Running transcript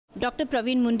Dr.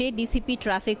 Pravin Mundhe, DCP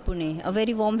Traffic Pune. A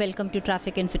very warm welcome to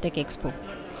Trafficinfratech Expo.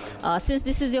 Since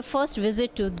this is your first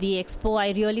visit to the Expo,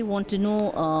 I really want to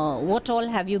know what all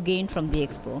have you gained from the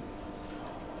Expo?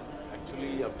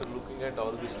 Actually, after looking at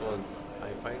all the stalls,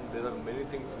 I find there are many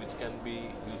things which can be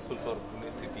useful for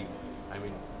Pune city. I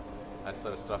mean, as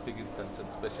far as traffic is concerned,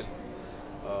 especially.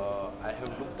 I have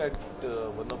looked at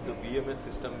one of the VMS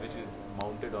system which is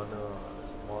mounted on a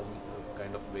small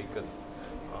kind of vehicle,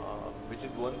 which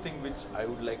is one thing which I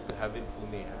would like to have in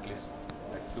Pune, at least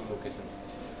at two locations,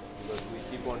 because we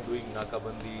keep on doing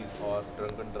nakabandis or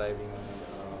drunken driving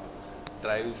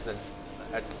drives, and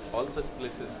at all such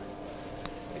places,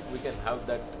 if we can have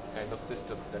that kind of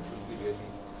system, that will be really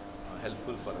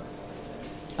helpful for us.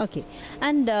 Okay,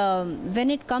 and when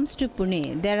it comes to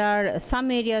Pune, there are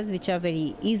some areas which are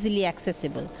very easily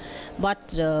accessible,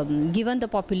 but given the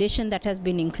population that has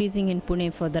been increasing in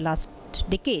Pune for the last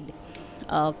decade,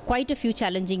 quite a few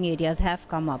challenging areas have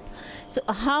come up. So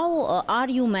how are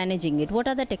you managing it? What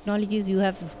are the technologies you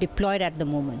have deployed at the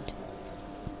moment?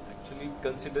 Actually,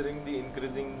 considering the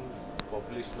increasing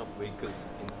population of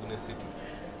vehicles in Pune city,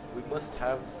 we must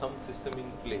have some system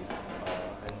in place,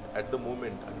 and at the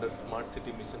moment under smart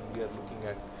city mission we are looking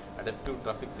at adaptive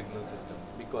traffic signal system,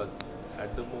 because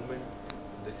at the moment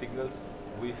the signals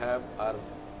we have are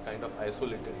kind of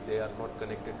isolated, they are not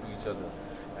connected to each other,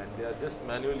 and they are just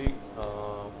manually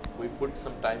we put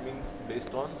some timings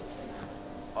based on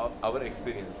our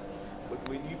experience, but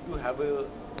we need to have a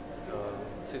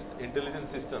intelligent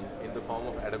system in the form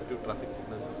of adaptive traffic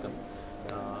signal system,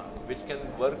 which can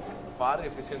work far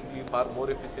more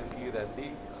efficiently than the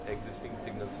existing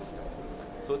signal system,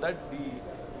 so that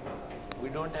we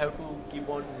don't have to keep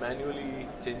on manually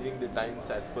changing the times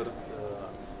as per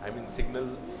signal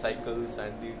cycles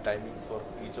and the timings for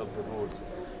each of the roads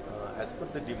as per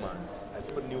the demands, as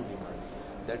per new demands.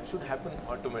 That should happen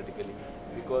automatically,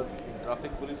 because in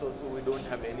traffic police also we don't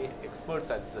have any experts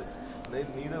as such.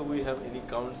 Neither we have any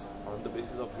counts on the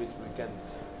basis of which we can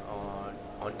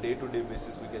on day-to-day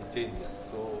basis we can change it.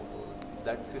 So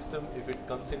that system, if it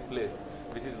comes in place,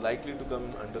 which is likely to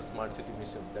come under smart city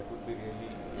mission, that would be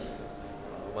really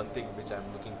one thing which I am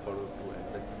looking forward to,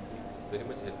 and that will be very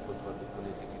much helpful for the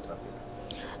Pune city traffic.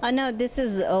 Now, this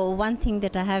is one thing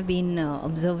that I have been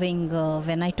observing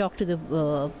when I talk to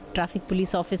the traffic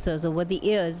police officers over the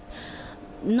years.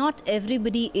 Not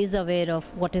everybody is aware of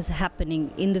what is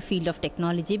happening in the field of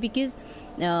technology, because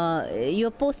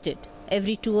you're posted.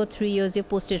 Every 2 or 3 years you're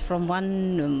posted from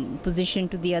one position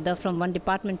to the other, from one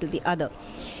department to the other.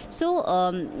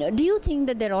 So do you think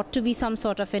that there ought to be some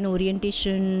sort of an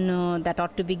orientation that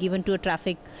ought to be given to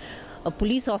a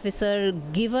police officer,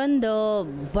 given the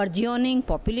burgeoning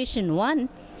population, one,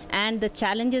 and the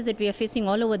challenges that we are facing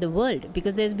all over the world,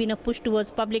 because there's been a push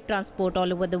towards public transport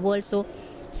all over the world, so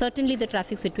certainly the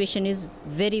traffic situation is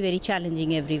very, very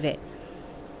challenging everywhere.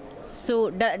 So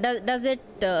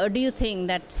do you think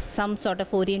that some sort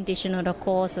of orientation or a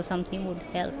course or something would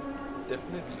help?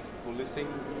 Definitely. Policing,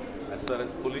 as far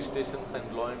as police stations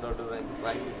and law and order and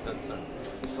crime is concerned,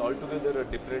 it's altogether a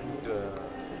different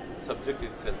subject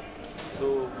itself.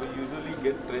 So we usually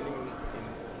get training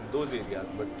in those areas,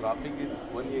 but traffic is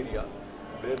one area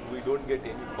where we don't get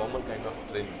any formal kind of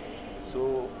training.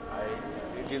 So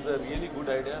it is a really good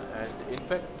idea, and in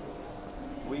fact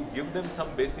we give them some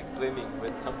basic training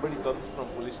when somebody comes from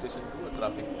police station to a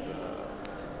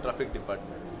traffic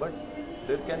department. But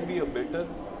there can be a better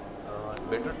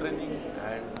training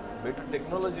and better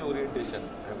technology orientation.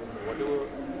 I mean, whatever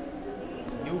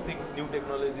new things, new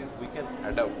technologies we can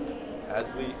adopt as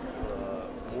we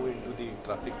move into the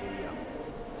traffic area.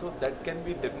 So that can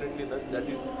be definitely that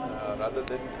is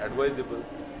advisable,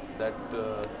 that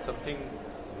something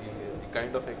the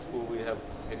kind of expo we have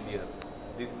held here,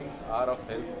 these things are of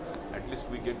help. At least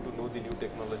we get to know the new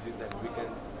technologies, and we can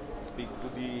speak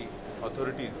to the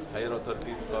authorities, higher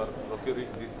authorities, for procuring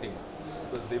these things,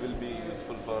 because they will be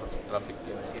useful for traffic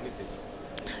in any city.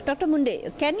 Dr.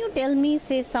 Mundhe, can you tell me,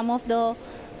 say, some of the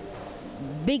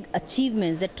big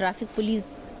achievements that traffic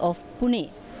police of Pune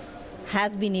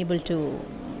has been able to,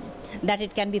 that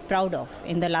it can be proud of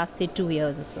in the last, say, 2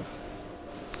 years or so?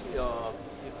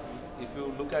 If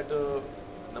you look at a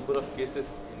number of cases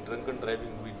in drunken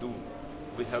driving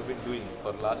we have been doing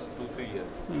for last 2-3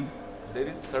 years, there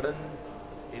is sudden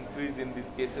increase in these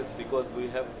cases, because we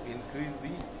have increased the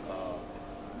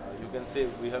you can say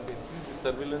we have increased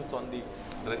the surveillance on the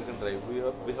drunken drive.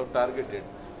 We have targeted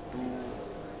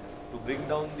to bring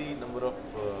down the number of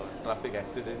traffic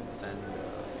accidents and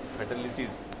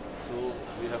fatalities. So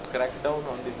we have cracked down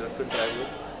on the drunken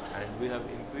drivers, and we have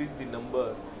increased the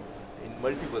number in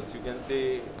multiples. You can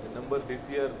say the number this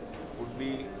year would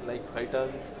be like 5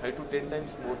 to 10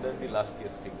 times more than the last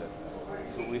year's figures.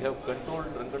 So we have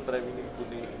controlled drunken driving in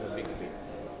Pune in a big way.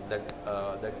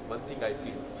 That one thing I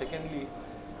feel. Secondly,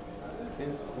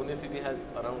 since Pune city has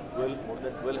around more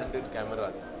than 1200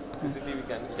 cameras, CCTV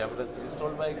cameras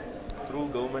installed through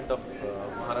government of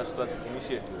Maharashtra's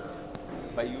initiative.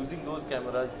 By using those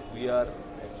cameras, we are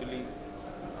actually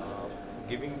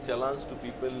giving challans to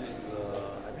people.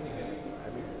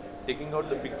 Taking out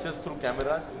the pictures through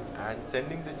cameras and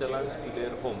sending the challans to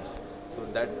their homes. So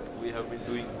that we have been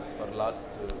doing for last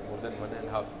more than 1.5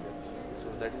 years. So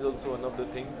that is also one of the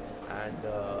thing. And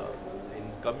in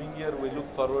coming year, we look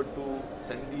forward to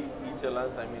send the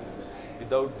e-challans.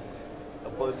 Without a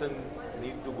person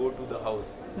need to go to the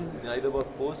house. Neither by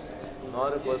post nor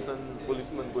a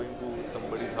policeman going to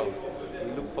somebody's house.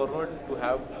 We look forward to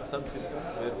have some system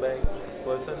whereby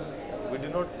we do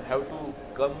not have to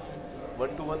come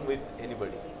one-to-one with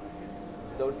anybody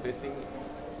without facing.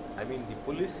 The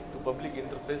police to public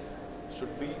interface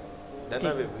should be done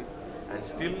away with, and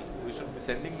still we should be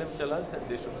sending them challans and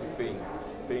they should be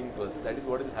paying to us. That is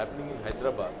what is happening in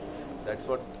Hyderabad. That's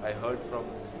what I heard from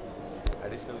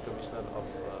Additional Commissioner of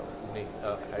Pune,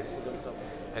 Additional Commissioner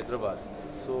of Hyderabad.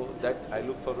 So that I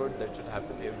look forward that should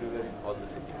happen everywhere in all the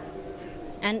cities.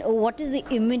 And what is the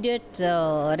immediate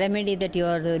remedy that you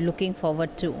are looking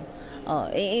forward to?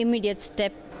 Immediate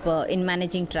step in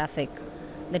managing traffic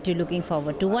that you're looking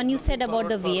forward to? One you said about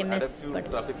the VMS. But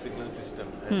traffic signal system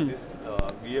and this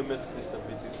VMS system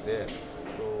which is there.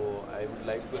 So I would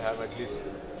like to have at least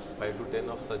 5 to 10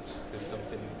 of such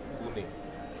systems in Pune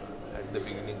at the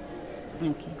beginning.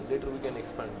 Okay. Later we can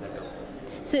expand that also.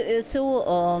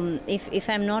 So if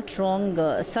I'm not wrong,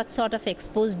 such sort of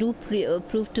expos do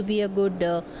prove to be a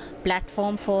good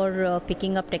platform for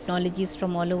picking up technologies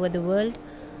from all over the world.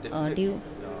 Definitely.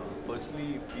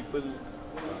 Firstly, people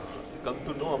come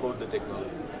to know about the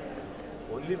technology.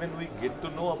 Only when we get to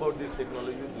know about these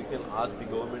technologies, we can ask the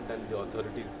government and the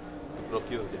authorities to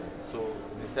procure them. So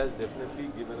this has definitely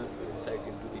given us insight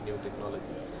into the new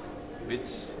technology, which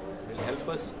will help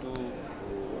us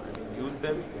to use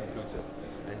them in future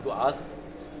and to ask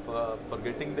for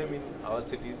getting them in our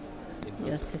cities in future.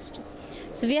 Your system.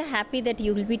 So we are happy that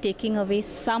you will be taking away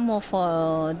some of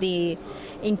the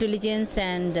intelligence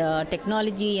and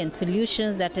technology and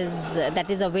solutions that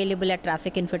is available at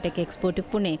Trafficinfratech Expo to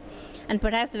Pune. And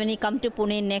perhaps when you come to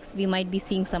Pune next, we might be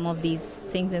seeing some of these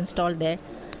things installed there.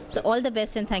 So all the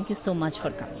best and thank you so much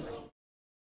for coming.